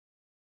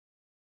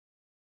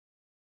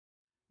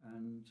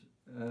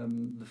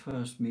and the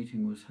first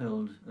meeting was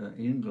held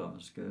in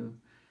Glasgow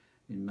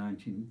in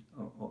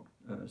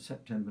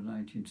September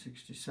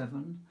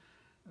 1967.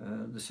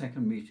 The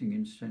second meeting,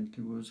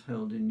 incidentally, was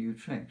held in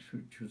Utrecht,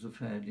 which was a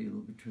fair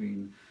deal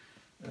between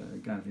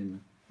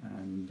Gavin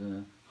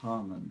and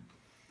Harman.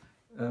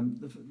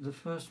 The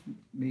first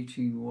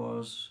meeting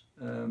was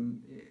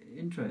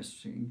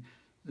interesting.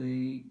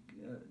 The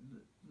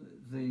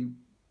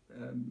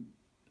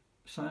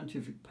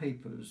scientific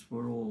papers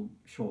were all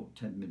short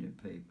 10-minute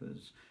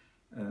papers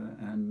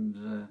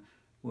and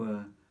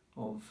were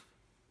of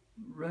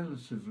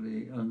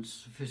relatively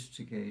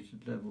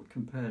unsophisticated level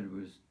compared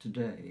with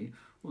today,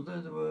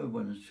 although there were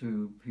one or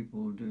two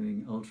people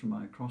doing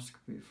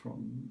ultramicroscopy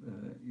from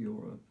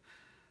Europe.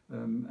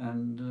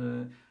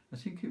 I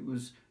think it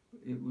was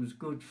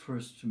good for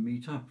us to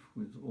meet up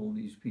with all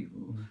these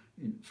people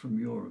from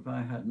Europe.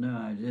 I had no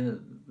idea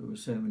that there were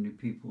so many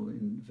people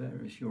in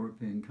various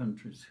European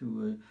countries who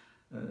were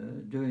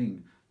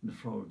doing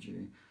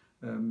nephrology,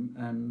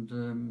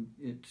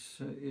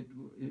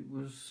 it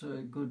was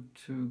good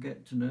to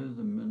get to know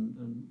them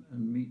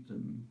and meet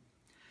them.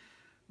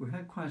 We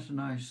had quite a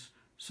nice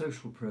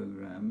social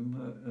programme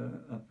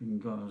up in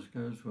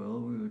Glasgow as well.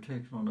 We were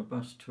taken on a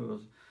bus tour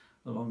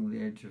along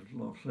the edge of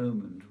Loch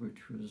Lomond,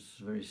 which was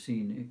very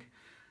scenic.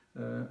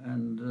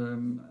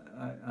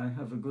 I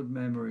have a good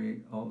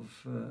memory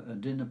of a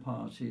dinner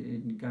party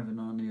in Gavin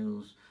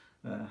Arneill's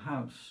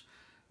house,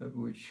 at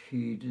which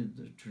he did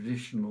the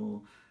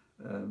traditional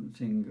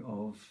thing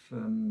of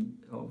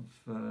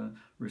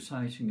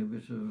reciting a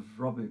bit of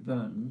Robbie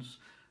Burns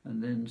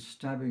and then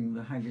stabbing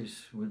the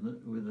haggis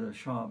with a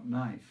sharp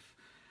knife.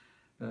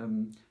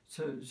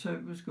 So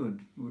it was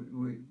good.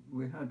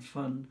 We had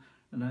fun.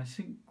 And I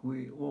think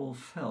we all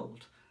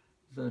felt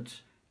that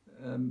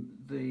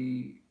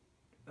the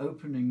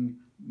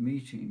opening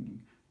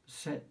meeting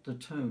set the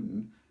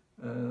tone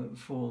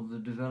for the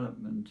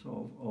development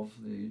of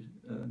the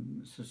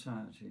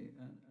society.